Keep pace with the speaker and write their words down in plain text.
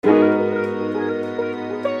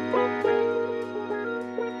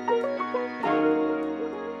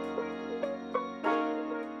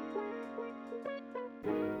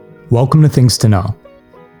Welcome to Things to Know.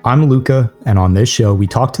 I'm Luca, and on this show, we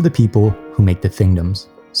talk to the people who make the Thingdoms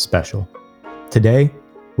special. Today,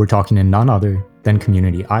 we're talking to none other than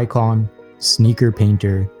community icon, sneaker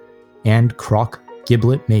painter, and croc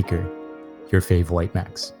giblet maker,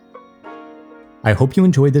 YourFavWhiteMex. I hope you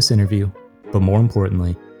enjoyed this interview, but more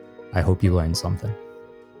importantly, I hope you learned something.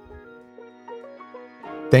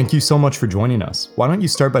 Thank you so much for joining us. Why don't you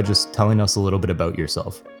start by just telling us a little bit about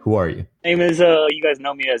yourself? Who are you? Name is you guys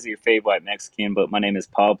know me as your favorite white Mexican, but my name is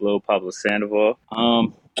Pablo Sandoval.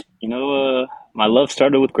 My love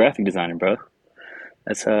started with graphic designing, bro.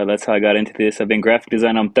 That's how I got into this. I've been graphic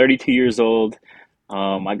designing. I'm 32 years old.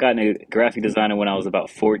 I got into graphic designing when I was about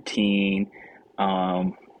 14.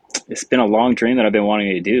 Um, it's been a long dream that I've been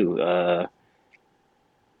wanting to do. I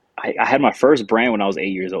had my first brand when I was 8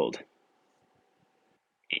 years old.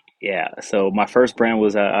 Yeah, so my first brand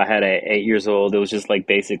was I had at 8 years old. It was just like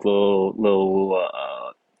basic little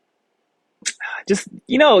just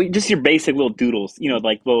your basic little doodles,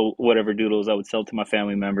 like little whatever doodles I would sell to my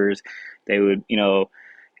family members. They would,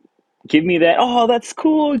 give me that, oh, that's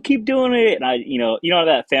cool, keep doing it. And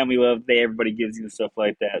that family love they everybody gives you and stuff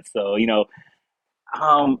like that. So, and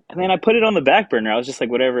then I put it on the back burner. I was just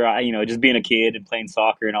like, whatever, just being a kid and playing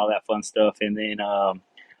soccer and all that fun stuff. And then,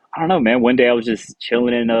 I don't know, man, one day I was just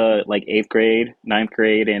chilling in like eighth grade, ninth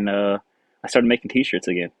grade, and I started making t-shirts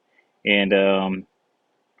again. And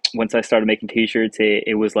once I started making t-shirts,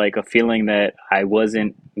 it was like a feeling that I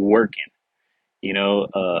wasn't working,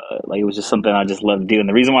 like it was just something I just loved to do. And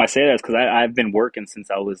the reason why I say that is because I've been working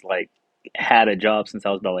since I was like, had a job since I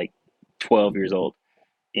was about like 12 years old,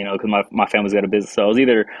 because my family's got a business. So I was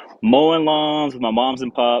either mowing lawns with my moms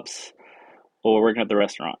and pops or working at the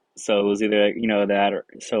restaurant. So it was either, that or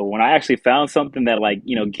so when I actually found something that like,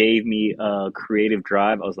 gave me a creative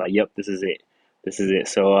drive, I was like, yep, this is it. This is it.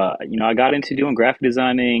 So, I got into doing graphic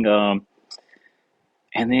designing. And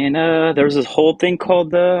then there was this whole thing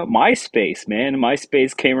called MySpace, man.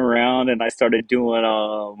 MySpace came around, and I started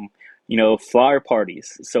doing, flyer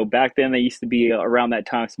parties. So back then, they used to be around that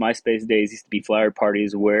time. So MySpace days used to be flyer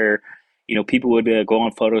parties where, people would go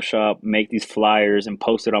on Photoshop, make these flyers, and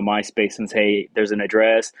post it on MySpace and say, hey, there's an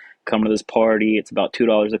address. Come to this party. It's about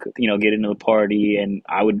 $2 to, get into the party. And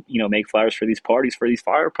I would, make flyers for these parties, for these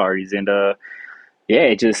flyer parties, and yeah,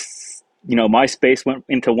 it just, MySpace went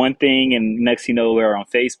into one thing, and next, we were on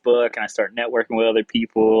Facebook, and I started networking with other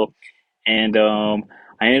people, and I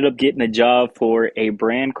ended up getting a job for a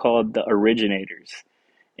brand called the Originators,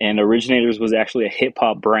 and Originators was actually a hip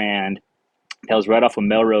hop brand that was right off of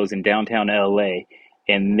Melrose in downtown LA,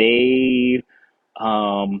 and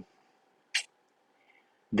um,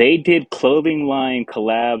 they did clothing line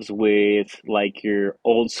collabs with like your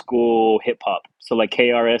old school hip hop. So like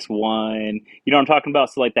KRS-One, you know what I'm talking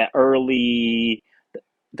about? So like that early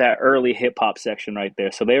hip hop section right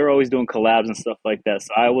there. So they were always doing collabs and stuff like that.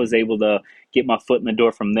 So I was able to get my foot in the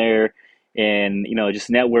door from there and, just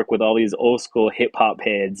network with all these old school hip hop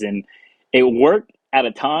heads. And it worked at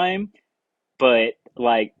a time, but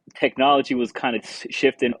like technology was kind of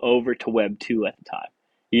shifting over to Web 2 at the time.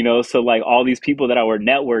 So like all these people that I were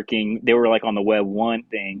networking, they were like on the Web 1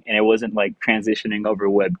 thing, and it wasn't like transitioning over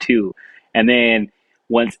Web 2. And then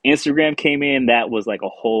once Instagram came in, that was like a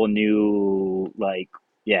whole new like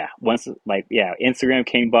yeah, once like yeah, Instagram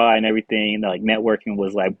came by and everything, like networking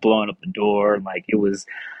was like blowing up the door. Like it was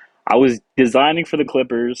I was designing for the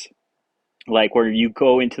Clippers, like where you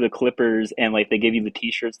go into the Clippers and like they give you the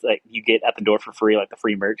t-shirts that you get at the door for free, like the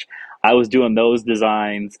free merch. I was doing those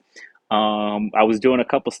designs. I was doing a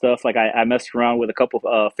couple stuff like I messed around with a couple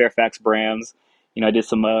of Fairfax brands. I did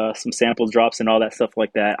some sample drops and all that stuff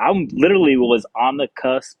like that. I literally was on the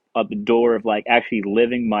cusp of the door of like actually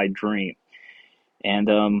living my dream.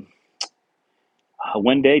 And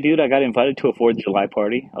one day, dude, I got invited to a Fourth of July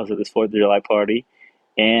party. I was at this Fourth of July party,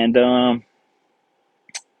 and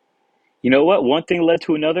you know what? One thing led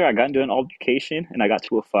to another. I got into an altercation and I got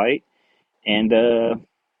to a fight. And,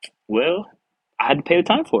 well, I had to pay the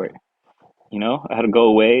time for it. I had to go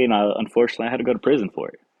away and unfortunately, I had to go to prison for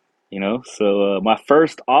it. So my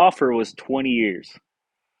first offer was 20 years.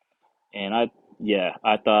 And yeah,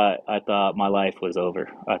 I thought my life was over.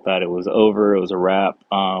 I thought it was over. It was a wrap.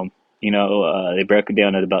 They broke it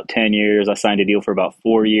down at about 10 years. I signed a deal for about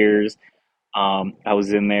 4 years. I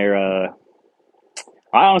was in there.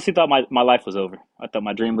 I honestly thought my life was over. I thought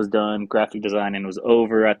my dream was done. Graphic designing was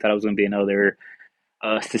over. I thought I was going to be another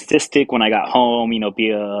statistic when I got home. Be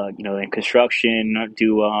in construction,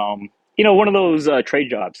 do one of those trade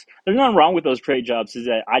jobs. There's nothing wrong with those trade jobs. Is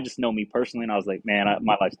that I just know me personally, and I was like, man,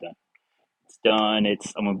 my life's done. It's done.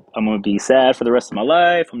 I'm gonna be sad for the rest of my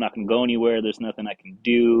life. I'm not gonna go anywhere. There's nothing I can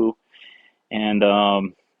do. And I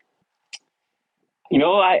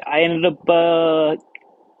ended up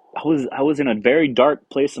I was in a very dark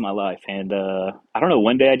place in my life, and I don't know.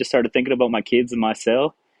 One day I just started thinking about my kids and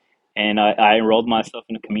myself, and I enrolled myself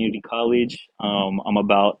in a community college. I'm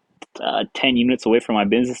about 10 units away from my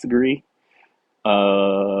business degree.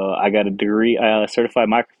 I got a degree, certified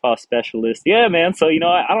microphone specialist. Yeah, man. So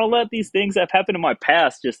I don't let these things that have happened in my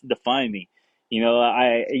past just define me.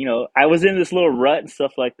 I was in this little rut and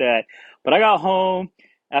stuff like that. But I got home.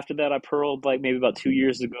 After that, I pearled like maybe about 2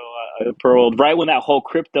 years ago. I pearled right when that whole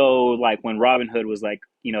crypto, like when Robinhood was like,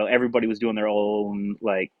 everybody was doing their own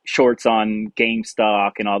like shorts on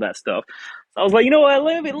GameStop and all that stuff. So I was like, you know what?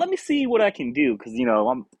 Let me see what I can do because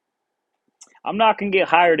I'm not gonna get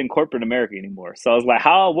hired in corporate America anymore. So I was like,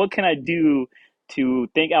 what can I do to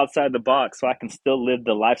think outside the box so I can still live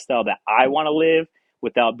the lifestyle that I want to live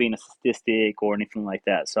without being a statistic or anything like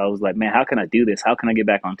that. So I was like, man, how can I do this? How can I get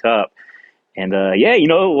back on top? And yeah,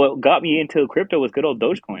 what got me into crypto was good old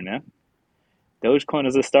Dogecoin, man. Dogecoin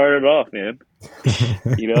as it started off, man.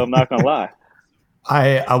 I'm not gonna lie.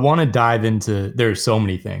 I want to dive into, there's so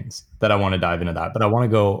many things that I want to dive into that, but I want to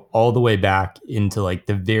go all the way back into like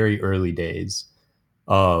the very early days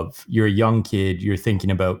of you're a young kid, you're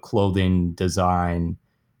thinking about clothing design,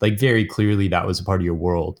 like very clearly that was a part of your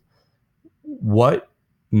world. What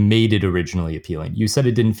made it originally appealing? You said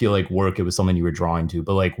it didn't feel like work, it was something you were drawing to,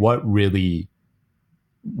 but like what really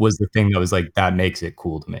was the thing that was like that makes it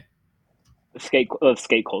cool to me? Skate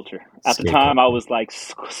culture. At the Skate time, I culture. was like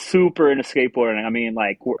super into skateboarding. I mean,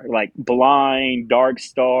 like Blind, Dark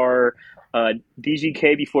Star,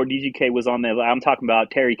 DGK before DGK was on there. I'm talking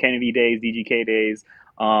about Terry Kennedy days, DGK days.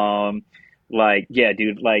 Um, like yeah,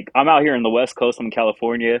 dude. Like I'm out here in the West Coast. I'm in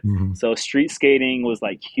California, Mhm. so street skating was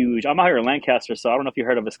like huge. I'm out here in Lancaster, so I don't know if you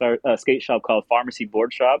heard of a skate shop called Pharmacy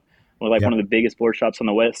Board Shop, or like Yeah. one of the biggest board shops on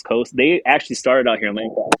the West Coast. They actually started out here in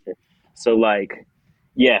Lancaster. So like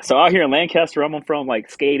yeah, so out here in Lancaster, I'm from, like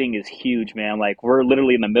skating is huge, man. Like we're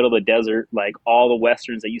literally in the middle of the desert. Like all the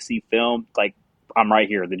westerns that you see filmed, like I'm right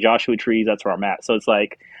here. The Joshua trees, that's where I'm at. So it's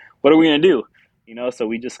like, what are we gonna do? So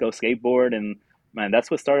we just go skateboard, and man,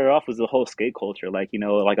 that's what started off was the whole skate culture. Like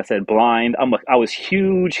like I said, Blind. I was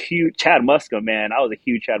huge Chad Muska, man. I was a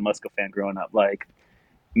huge Chad Muska fan growing up. Like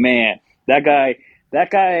man, that guy, that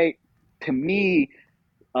guy, to me,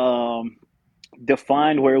 um,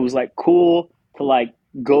 defined where it was like cool to like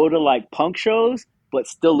go to like punk shows but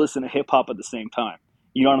still listen to hip hop at the same time.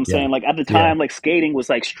 You know what I'm Yeah. saying? Like at the Yeah. time, like skating was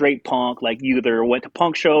like straight punk. Like you either went to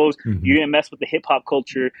punk shows, you Mhm. didn't mess with the hip hop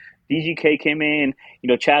culture. DGK came in,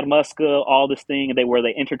 Chad Muska, all this thing, where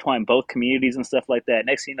they intertwine both communities and stuff like that.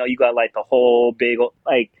 Next thing you know, you got like the whole big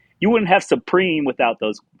like you wouldn't have Supreme without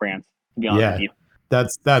those brands. To be honest with Yeah. you,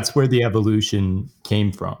 That's where the evolution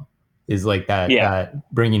came from, is like yeah.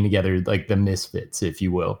 that bringing together like the misfits, if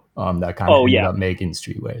you will, that kind of Oh ended yeah, up making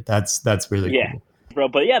streetwear. That's really yeah, cool. bro.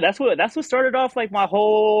 But yeah, that's what started off like my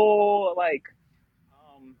whole like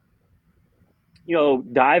um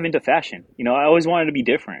dive into fashion. I always wanted to be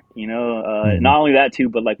different. Mhm. Not only that too,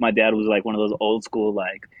 but like my dad was like one of those old school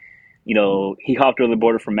like he hopped over the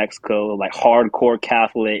border from Mexico, like hardcore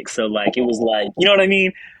Catholic. So like it was like what I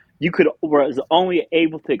mean. You was only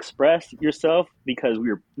able to express yourself because we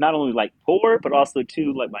were not only like poor, but also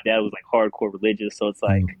too like my dad was like hardcore religious. So it's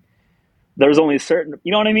like Mhm. there's only a certain,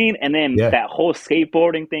 you know what I mean. And then Yeah. that whole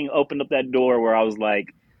skateboarding thing opened up that door where I was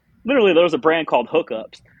like, literally there was a brand called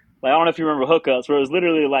Hookups. Like I don't know if you remember Hookups, where it was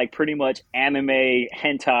literally like pretty much anime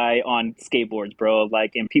hentai on skateboards, bro.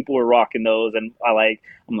 Like and people were rocking those, and I'm like,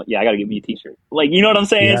 yeah, I gotta get me a T-shirt. Like you know what I'm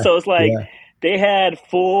saying? Yeah. So it's like Yeah. they had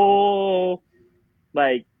full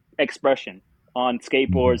like expression on Mhm.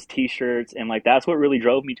 skateboards, T-shirts, and like that's what really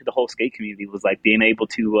drove me to the whole skate community was like being able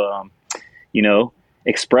to you know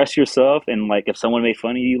express yourself, and like if someone made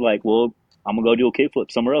fun of you, like, well, I'm gonna go do a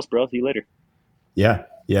kickflip somewhere else, bro. See you later. Yeah.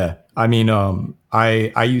 Yeah. I mean,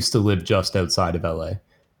 I used to live just outside of LA.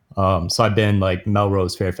 So I've been like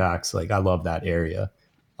Melrose, Fairfax, like I love that area.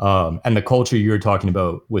 And the culture you were talking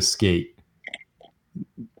about with skate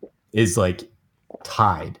is like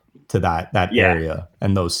tied to that Yeah. area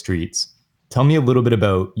and those streets. Tell me a little bit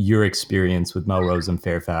about your experience with Melrose and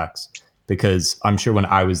Fairfax, because I'm sure when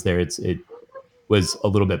I was there, it was a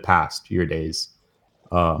little bit past your days,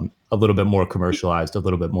 a little bit more commercialized, a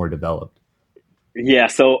little bit more developed. Yeah,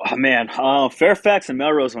 so man, Fairfax and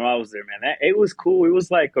Melrose when I was there, man, it was cool. It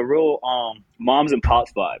was like a real moms and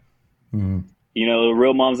pops vibe. Mhm. A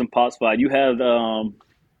real moms and pops vibe. You had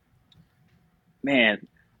man,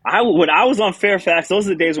 I when I was on Fairfax, those are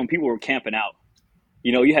the days when people were camping out.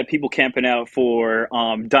 You had people camping out for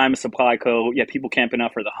Diamond Supply Co. You had people camping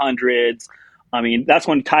out for the hundreds. I mean, that's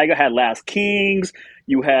when Tyga had Last Kings.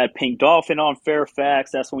 You had Pink Dolphin on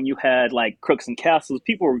Fairfax. That's when you had like Crooks and Castles.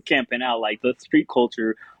 People were camping out. Like the street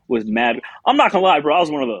culture was mad. I'm not gonna lie, bro. I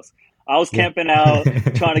was one of those. I was Yeah. camping out,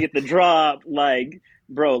 trying to get the drop. Like,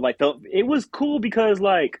 bro, like it was cool because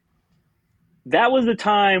like that was the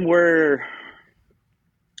time where,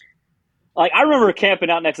 like, I remember camping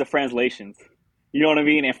out next to Translations. You know what I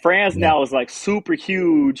mean? And France Yeah. now is like super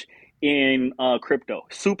huge in crypto,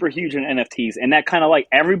 super huge in NFTs, and that kind of like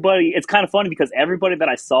everybody. It's kind of funny because everybody that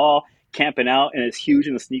I saw camping out and is huge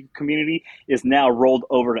in the sneaker community is now rolled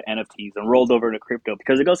over to NFTs and rolled over to crypto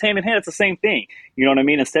because it goes hand in hand. It's the same thing. You know what I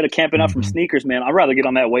mean? Instead of camping out from Hmm. sneakers, man, I'd rather get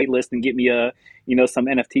on that wait list and get me a some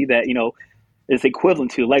NFT that is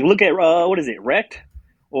equivalent to. Like, look at what is it, Rect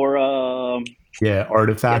or Yeah, yeah,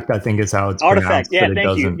 artifact, I think is how it's Artifact. pronounced, Yeah, but it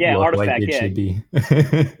thank you. doesn't Yeah, look like Artifact. it Yeah, should be.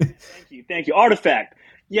 thank you. Thank you. Artifact.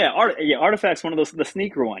 Yeah, Artifact's one of those the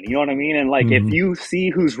sneaker one. You know what I mean? And like, if Hmm. you see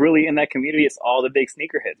who's really in that community, it's all the big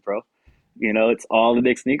sneakerheads, bro. It's all the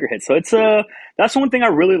big sneakerheads. So it's that's one thing I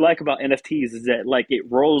really like about NFTs is that like it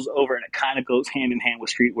rolls over and it kind of goes hand in hand with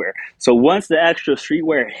streetwear. So once the extra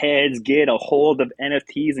streetwear heads get a hold of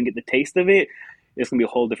NFTs and get the taste of it, it's gonna be a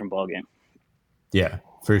whole different ballgame. Yeah,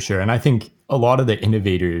 for sure. And I think a lot of the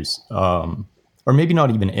innovators, or maybe not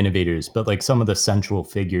even innovators, but like some of the central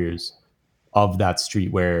figures of that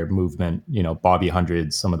streetwear movement, Bobby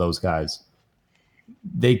Hundreds, some of those guys,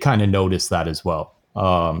 they kind of notice that as well.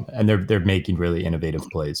 And they're making really innovative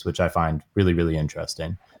plays, which I find really, really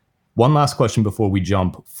interesting. One last question before we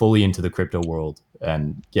jump fully into the crypto world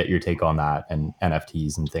and get your take on that and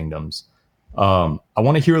NFTs and Thingdoms. I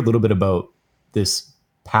want to hear a little bit about this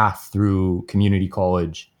path through community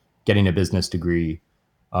college, getting a business degree.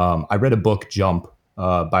 I read a book, Jump,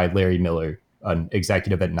 by Larry Miller, an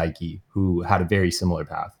executive at Nike, who had a very similar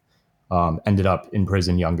path. Ended up in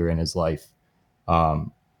prison younger in his life.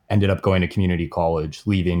 Um, Ended up going to community college,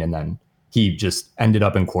 leaving, and then he just ended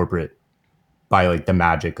up in corporate by like the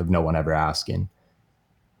magic of no one ever asking.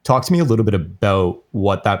 Talk to me a little bit about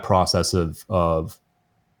what that process of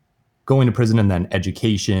going to prison and then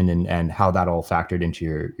education and how that all factored into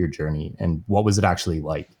your journey and what was it actually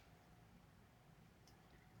like?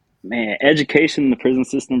 Man, education in the prison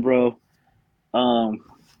system, bro. Um,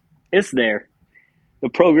 it's there. The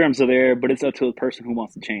programs are there, but it's up to the person who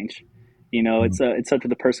wants to change. Mm-hmm. It's up to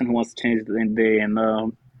the person who wants to change at the end of the day. And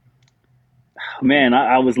man,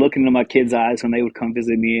 I was looking into my kids' eyes when they would come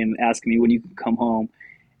visit me and ask me when you can come home.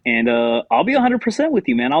 And I'll be 100% with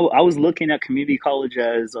you, man. I was looking at community college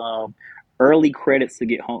as early credits to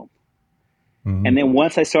get home. And then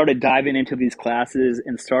once I started diving into these classes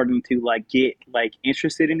and starting to like get like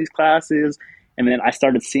interested in these classes, and then I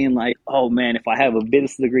started seeing like, oh man, if I have a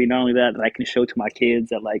business degree, not only that, that I can show to my kids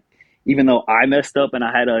that like, even though I messed up and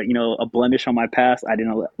I had a blemish on my past, I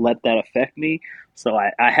didn't let that affect me. So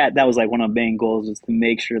I had that was like one of my main goals was to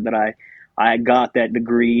make sure that I got that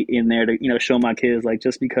degree in there to show my kids like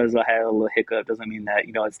just because I had a little hiccup doesn't mean that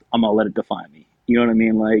I'm gonna let it define me. You know what I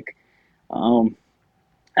mean? Like, um,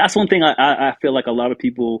 that's one thing I feel like a lot of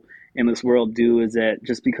people in this world do is that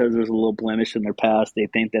just because there's a little blemish in their past, they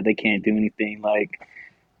think that they can't do anything. Like,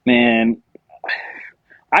 man,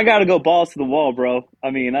 I got to go balls to the wall, bro.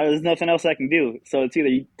 I mean, there's nothing else I can do. So it's either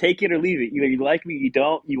you take it or leave it. Either you like me, you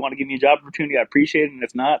don't. You want to give me a job opportunity, I appreciate it. And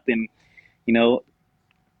if not, then, you know,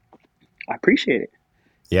 I appreciate it,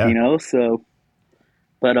 Yeah. So,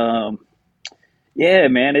 but, yeah,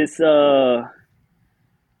 man, it's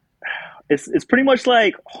pretty much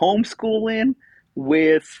like homeschooling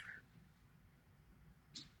with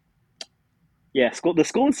yeah, the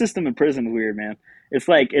schooling system in prison is weird, man. It's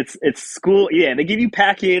like it's school. Yeah, they give you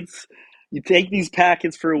packets. You take these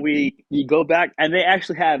packets for a week. You go back, and they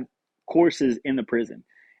actually have courses in the prison,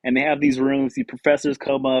 and they have these rooms. The professors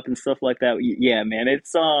come up and stuff like that. Yeah, man.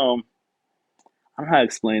 It's I don't know how to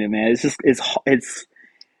explain it, man. It's just it's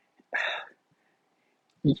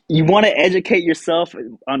you want to educate yourself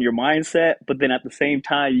on your mindset, but then at the same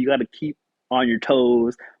time, you got to keep on your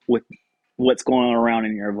toes with what's going on around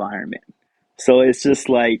in your environment. So it's just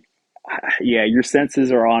like, yeah, your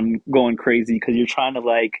senses are on going crazy because you're trying to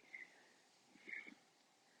like,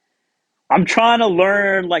 I'm trying to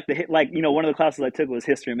learn like one of the classes I took was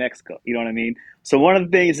history of Mexico. You know what I mean? So one of the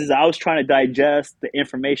things is I was trying to digest the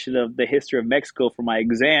information of the history of Mexico for my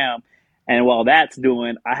exam. And while that's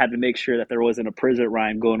doing, I had to make sure that there wasn't a prison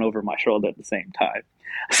rhyme going over my shoulder at the same time.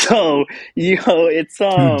 So, it's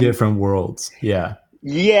Two different worlds. Yeah.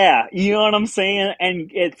 yeah, you know what I'm saying?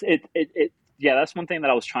 And yeah, that's one thing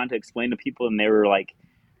that I was trying to explain to people, and they were like,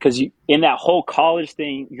 because you in that whole college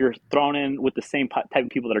thing, you're thrown in with the same type of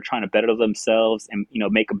people that are trying to better themselves and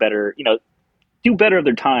make a better do better of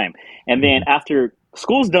their time. And then Mhm. after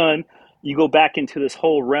school's done, you go back into this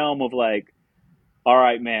whole realm of like, all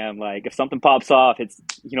right, man, like if something pops off, it's,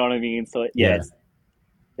 you know what I mean? So yeah, Yeah.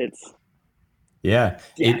 it's, Yeah.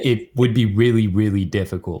 yeah, It would be really, really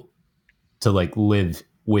difficult to like live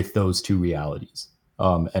with those two realities,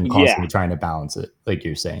 and yeah, constantly trying to balance it, like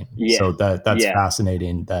you're saying. yeah, So that's yeah,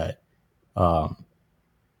 fascinating that, um,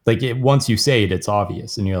 like once you say it, it's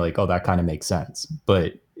obvious and you're like, oh, that kind of makes sense.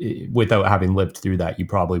 But without having lived through that, you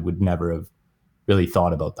probably would never have really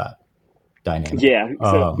thought about that dynamic. yeah.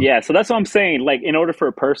 So yeah, so that's what I'm saying. Like, in order for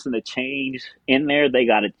a person to change in there, they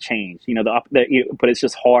got to change. You know, but it's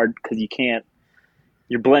just hard because you can't.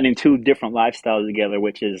 You're blending two different lifestyles together,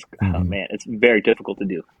 which is, oh Mhm. man, it's very difficult to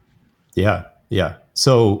do. Yeah, yeah.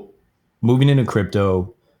 So moving into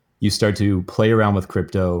crypto, you start to play around with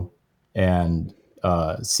crypto and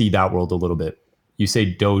see that world a little bit. You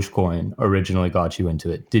say Dogecoin originally got you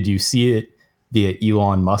into it. Did you see it via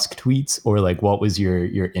Elon Musk tweets, or like what was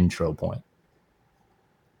your intro point?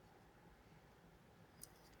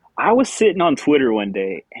 I was sitting on Twitter one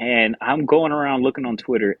day, and I'm going around looking on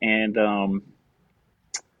Twitter, and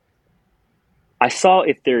I saw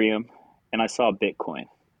Ethereum, and I saw Bitcoin,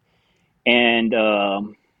 and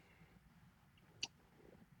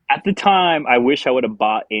at the time, I wish I would have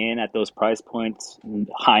bought in at those price points. In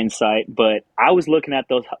hindsight, but I was looking at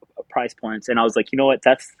those price points, and I was like, you know what?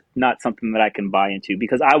 That's not something that I can buy into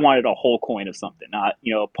because I wanted a whole coin of something, not a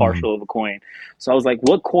Mhm. partial of a coin. So I was like,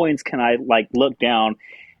 what coins can I like look down?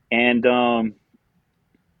 And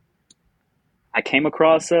I came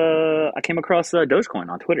across Dogecoin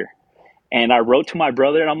on Twitter, and I wrote to my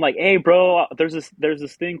brother, and I'm like, "Hey, bro, there's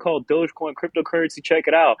this thing called Dogecoin cryptocurrency. Check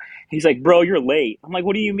it out." He's like, "Bro, you're late." I'm like,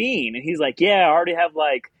 "What do you mean?" And he's like, "Yeah, I already have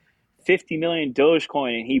like 50 million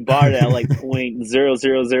Dogecoin, and he bought it at like point zero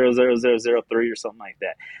zero zero zero zero zero three or something like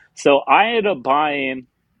that." So I ended up buying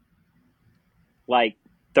like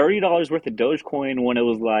 $30 worth of Dogecoin when it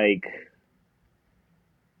was like,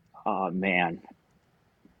 oh man,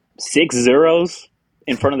 six zeros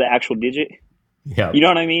in front of the actual digit. Yeah, You know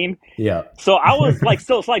what I mean? yeah, So I was like,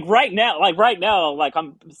 so it's like right now, like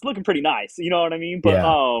it's looking pretty nice. You know what I mean? But yeah.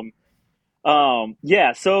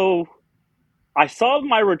 yeah. So I saw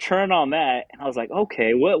my return on that, and I was like,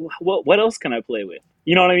 okay, what else can I play with?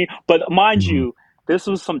 You know what I mean? But mind Mhm. you, this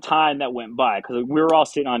was some time that went by because we were all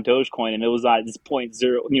sitting on Dogecoin, and it was at this point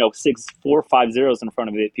zero, 6 4 5 zeros in front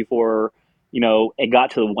of it before it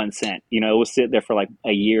got to the 1 cent. It was sitting there for like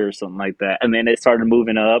a year or something like that, and then it started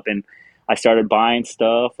moving up, and I started buying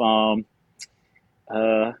stuff. Uh,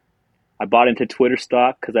 I bought into Twitter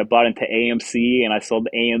stock because I bought into AMC and I sold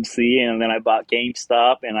the AMC, and then I bought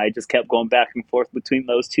GameStop, and I just kept going back and forth between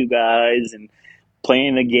those two guys and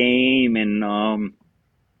playing the game. And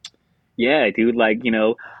yeah, dude, like,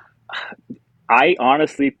 I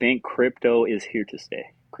honestly think crypto is here to stay.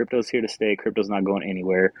 Crypto's here to stay. Crypto's not going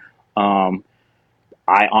anywhere. Um,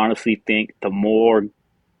 I honestly think the more,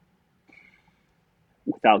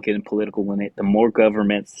 without getting political in it, the more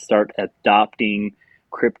governments start adopting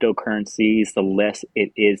cryptocurrencies, the less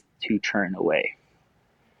it is to turn away.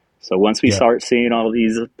 So once we Yeah, start seeing all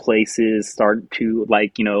these places start to,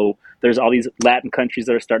 like, there's all these Latin countries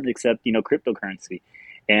that are starting to accept, cryptocurrency.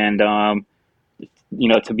 And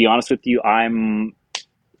to be honest with you,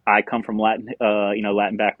 I come from Latin,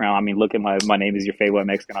 Latin background. I mean, look at my name is your favorite white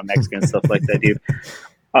Mexican. I'm Mexican and stuff like that, dude.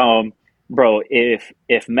 Um, Bro, if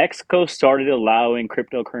Mexico started allowing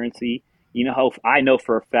cryptocurrency, how I know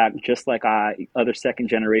for a fact, just like other second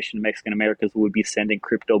generation Mexican Americans would be sending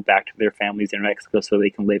crypto back to their families in Mexico so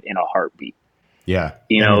they can live in a heartbeat. yeah.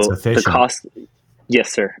 And it's The efficient. cost,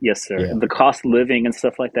 yes, sir, yes, sir. Yeah, The cost of living and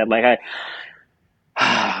stuff like that. Like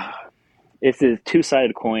it's a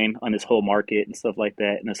two-sided coin on this whole market and stuff like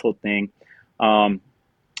that, and this whole thing. Um,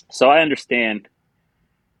 so I understand.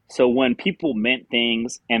 So when people mint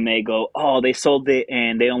things and they go, oh, they sold it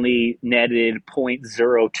and they only netted zero point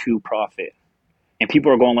zero 0.02 profit, and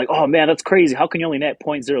people are going like, oh man, that's crazy. How can you only net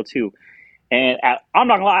 0.02? And I'm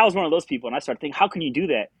not gonna lie, I was one of those people, and I started thinking, how can you do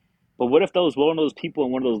that? But what if those one of those people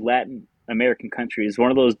in one of those Latin American countries,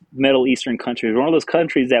 one of those Middle Eastern countries, one of those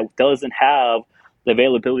countries that doesn't have the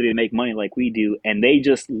availability to make money like we do, and they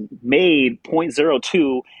just made zero point zero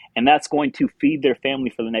 0.02, and that's going to feed their family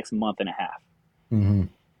for the next month and a half. hmm,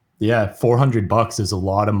 yeah. $400 is a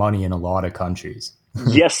lot of money in a lot of countries.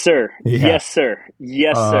 Yes, sir. Yeah. Yes, sir.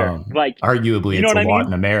 Yes, sir. Like, Arguably you know it's what a I lot mean?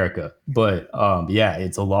 in America, but yeah,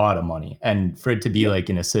 it's a lot of money. And for it to be Yep. like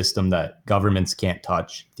in a system that governments can't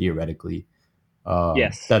touch theoretically,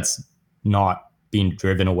 Yes. that's not being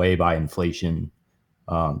driven away by inflation.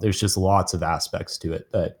 There's just lots of aspects to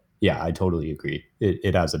it that, yeah, I totally agree.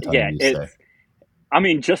 It has a ton of Yeah. use It's there. I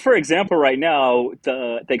mean, just for example, right now,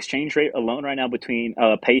 the exchange rate alone right now between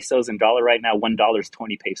pesos and dollar right now, $1 is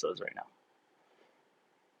 20 pesos right now.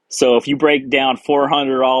 So if you break down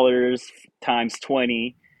 $400 times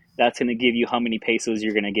 20, that's going to give you how many pesos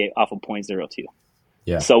you're going to get off of 0.02.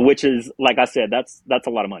 Yeah. So, which is, like I said, that's a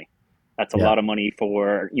lot of money. That's a Yeah. lot of money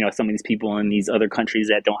for, some of these people in these other countries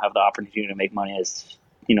that don't have the opportunity to make money as,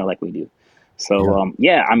 like we do. Yeah. So,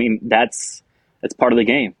 yeah, I mean, that's part of the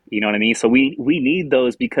game. You know what I mean? So we need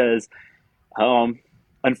those because,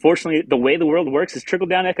 unfortunately, the way the world works is trickle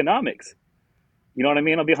down economics. You know what I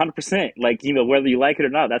mean? I'll be 100%. Like, whether you like it or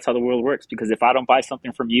not, that's how the world works. Because if I don't buy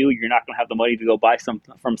something from you, you're not going to have the money to go buy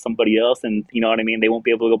something from somebody else. And you know what I mean? They won't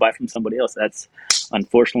be able to go buy from somebody else. That's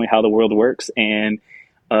unfortunately how the world works. And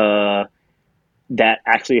that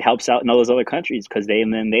actually helps out in all those other countries because they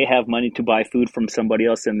have money to buy food from somebody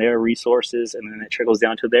else and their resources. And then it trickles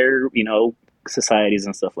down to their, societies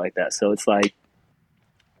and stuff like that. So it's like,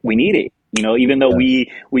 we need it. Even though Yeah.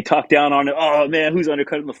 we talk down on it, oh man, who's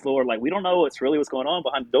undercutting the floor? Like we don't know what's going on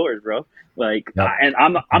behind the doors, bro. Like, Yep. and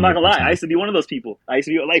I'm not gonna lie, I 100%. used to be one of those people. I used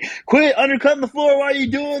to be like, quit undercutting the floor. Why are you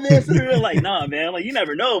doing this? And they're like, nah, man. Like you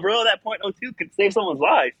never know, bro. That .02 could save someone's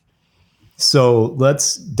life. So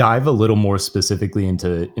let's dive a little more specifically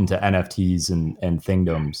into NFTs and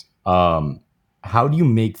Thingdoms. How do you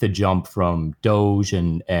make the jump from Doge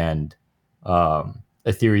and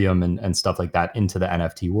Ethereum and stuff like that into the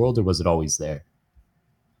NFT world, or was it always there?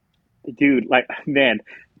 Dude, like man,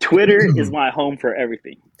 Twitter is my home for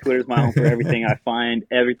everything. Twitter's my home for everything. I find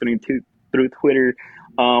everything through Twitter.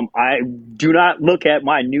 I do not look at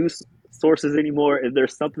my news sources anymore. If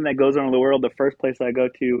there's something that goes on in the world, the first place I go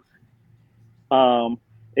to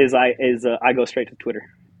I go straight to Twitter.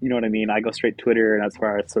 You know what I mean? I go straight to Twitter, and that's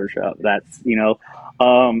where I search up.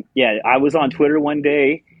 Yeah. I was on Twitter one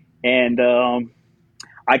day, and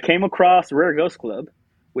I came across Rare Ghost Club,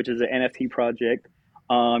 which is an NFT project.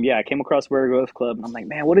 Yeah, I came across Rare Ghost Club, and I'm like,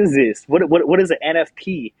 man, what is this? What is an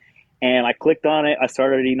NFT? And I clicked on it. I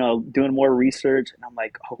started, doing more research, and I'm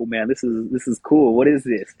like, oh man, this is cool. What is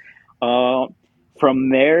this? Uh, from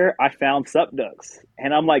there, I found Supducks,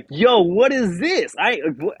 and I'm like, yo, what is this? I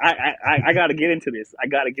got to get into this. I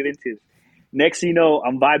got to get into it. Next, I'm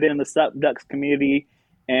vibing in the Supducks community,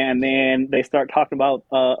 and then they start talking about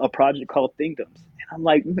a project called Thingdoms, and I'm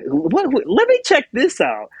like, what? Let me check this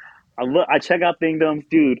out. I check out Thingdoms,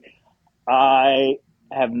 dude. I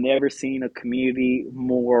have never seen a community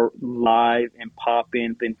more live and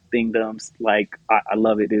popping than Thingdoms. Like, I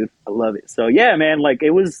love it, dude. I love it. So yeah, man. Like, it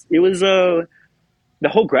was the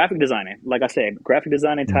whole graphic designing. Like I said, graphic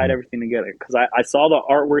designing tied Mhm. everything together because I saw the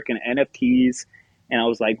artwork and NFTs, and I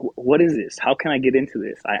was like, what is this? How can I get into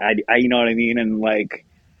this? You know what I mean? And like,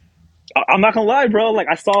 I'm not gonna lie, bro. Like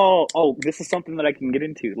I saw, oh, this is something that I can get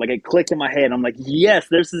into. Like it clicked in my head. I'm like, yes,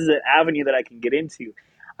 this is an avenue that I can get into.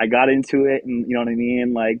 I got into it, and you know what I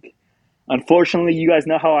mean. Like, unfortunately, you guys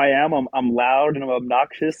know how I am. I'm loud and I'm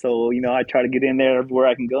obnoxious, so I try to get in there everywhere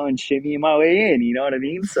I can go and shimmy my way in. You know what I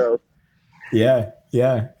mean? So, Yeah,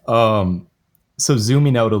 yeah. So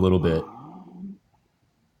zooming out a little bit,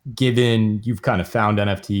 given you've kind of found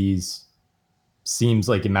NFTs, seems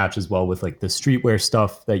like it matches well with like the streetwear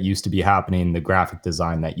stuff that used to be happening, the graphic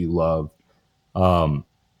design that you love. Um,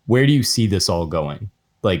 where do you see this all going?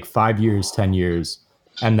 Like 5 years, 10 years?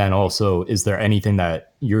 And then also, is there anything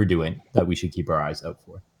that you're doing that we should keep our eyes out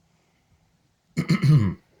for?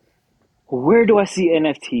 where do I see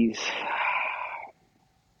NFTs?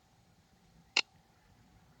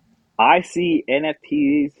 I see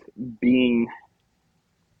NFTs being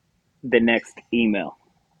the next email.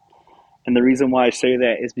 And the reason why I say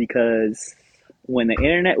that is because when the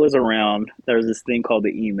internet was around, there was this thing called the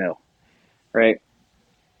email, right?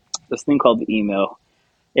 This thing called the email.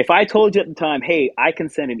 If I told you at the time, hey, I can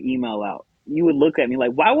send an email out, you would look at me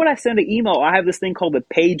like, why would I send an email? I have this thing called a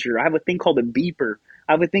pager. I have a thing called a beeper.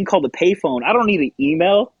 I have a thing called a payphone. I don't need an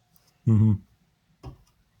email. Mm-hmm.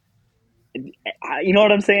 You know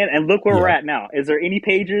what I'm saying? And look where we're Yeah. at now. Is there any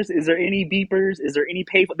pagers? Is there any beepers? Is there any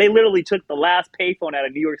payphone? They literally took the last payphone out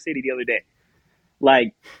of New York City the other day.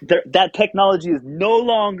 Like that technology is no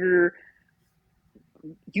longer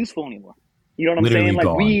useful anymore. You know what I'm saying?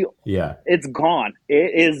 Literally Like gone. Yeah. it's gone.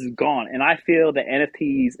 It is gone. And I feel that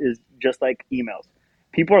NFTs is just like emails.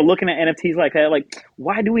 People are looking at NFTs like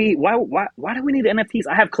why do we need NFTs?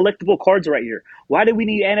 I have collectible cards right here. Why do we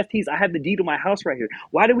need NFTs? I have the deed to my house right here.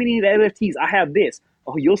 Why do we need NFTs? I have this.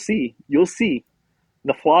 Oh, you'll see. You'll see.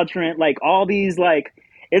 The fraudulent, like all these like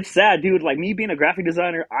it's sad, dude. Like me being a graphic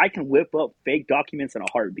designer, I can whip up fake documents in a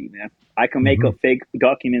heartbeat, man. I can make Mm-hmm. up fake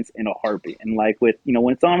documents in a heartbeat. And like with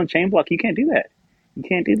when it's on a chain block, you can't do that. You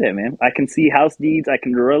can't do that, man. I can see house deeds. I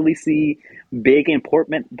can really see big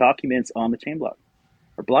important documents on the chain block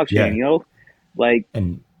or blockchain. Yeah. Like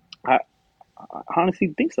And I, I honestly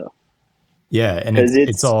think so yeah, and because it's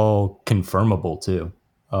it's all confirmable too.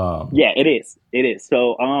 yeah, it is. It is.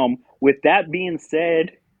 So, with that being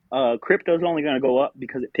said, crypto's only going to go up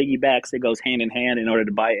because it piggybacks. It goes hand in hand. In order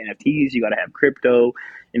to buy NFTs, you got to have crypto.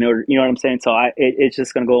 In order, you know what I'm saying. So, it's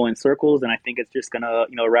just going to go in circles, and I think it's just going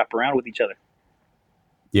to wrap around with each other.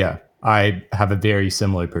 Yeah, I have a very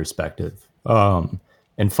similar perspective.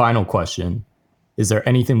 And final question, is there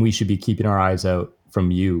anything we should be keeping our eyes out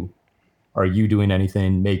from you? Are you doing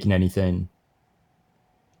anything, making anything,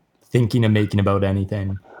 thinking of making about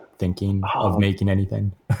anything, thinking of Oh making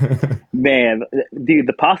anything? man, dude,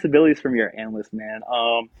 the possibilities from your endless, man.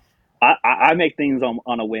 I make things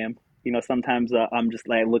on a whim. Sometimes I'm just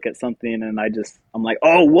like look at something and I'm like,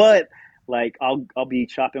 oh, what? Like I'll be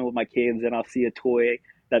shopping with my kids and I'll see a toy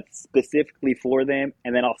that's specifically for them,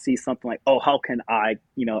 and then I'll see something like, oh, how can I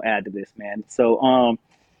add to this, man? So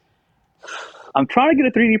I'm trying to get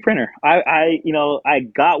a 3D printer. I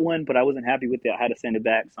got one, but I wasn't happy with it. I had to send it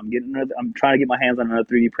back, so I'm trying to get my hands on another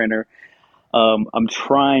 3D printer. I'm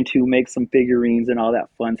trying to make some figurines and all that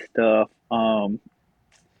fun stuff. Yeah,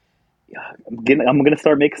 I'm gonna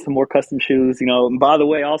start making some more custom shoes. And by the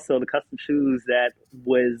way, also the custom shoes that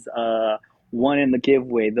was one in the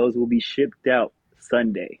giveaway, those will be shipped out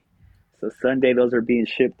Sunday. So Sunday, those are being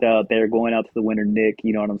shipped out. They're going out to the winner, Nick.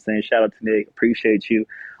 You know what I'm saying? Shout out to Nick. Appreciate you.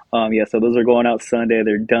 Yeah, so those are going out Sunday.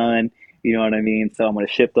 They're done. You know what I mean? So I'm going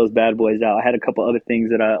to ship those bad boys out. I had a couple other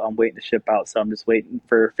things that I'm waiting to ship out. So I'm just waiting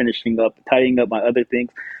for finishing up, tidying up my other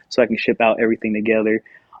things so I can ship out everything together.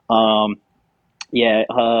 Um, yeah,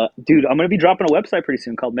 dude, I'm going to be dropping a website pretty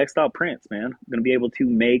soon called Mex Prints, man. I'm going to be able to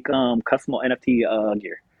make custom NFT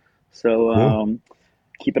gear. So Cool.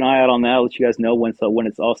 keep an eye out on that. I'll let you guys know when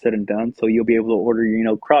it's all said and done. So you'll be able to order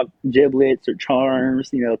croc giblets or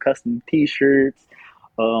charms, custom T-shirts.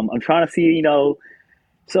 I'm trying to see,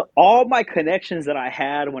 so all my connections that I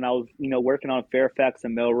had when I was, working on Fairfax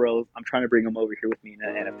and Melrose, I'm trying to bring them over here with me in the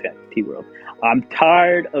NFT world. I'm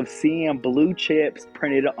tired of seeing blue chips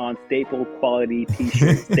printed on staple quality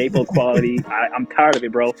T-shirts, staple quality. I'm tired of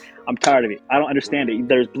it, bro. I'm tired of it. I don't understand it.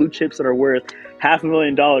 There's blue chips that are worth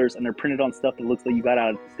 $500,000 and they're printed on stuff that looks like you got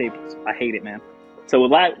out of Staples. I hate it, man. So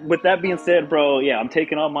with that being said, bro, yeah, I'm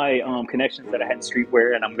taking all my connections that I had in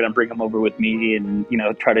streetwear, and I'm gonna bring them over with me, and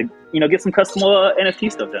try to get some custom NFT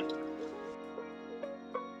stuff done.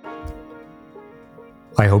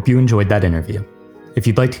 I hope you enjoyed that interview. If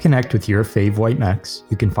you'd like to connect with YourFavWhiteMex,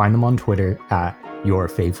 you can find them on Twitter at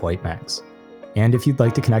YourFavWhiteMex. And if you'd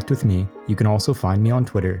like to connect with me, you can also find me on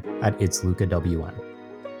Twitter at It'sLucaWM.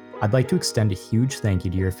 I'd like to extend a huge thank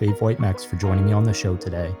you to YourFavWhiteMex for joining me on the show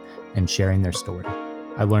today and sharing their story.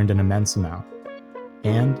 I learned an immense amount.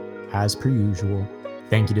 And, as per usual,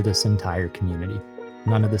 thank you to this entire community.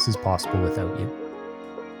 None of this is possible without you.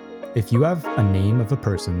 If you have a name of a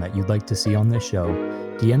person that you'd like to see on this show,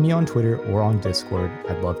 DM me on Twitter or on Discord.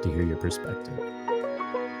 I'd love to hear your perspective.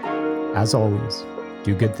 As always,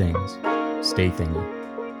 do good things, stay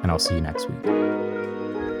thingy, and I'll see you next week.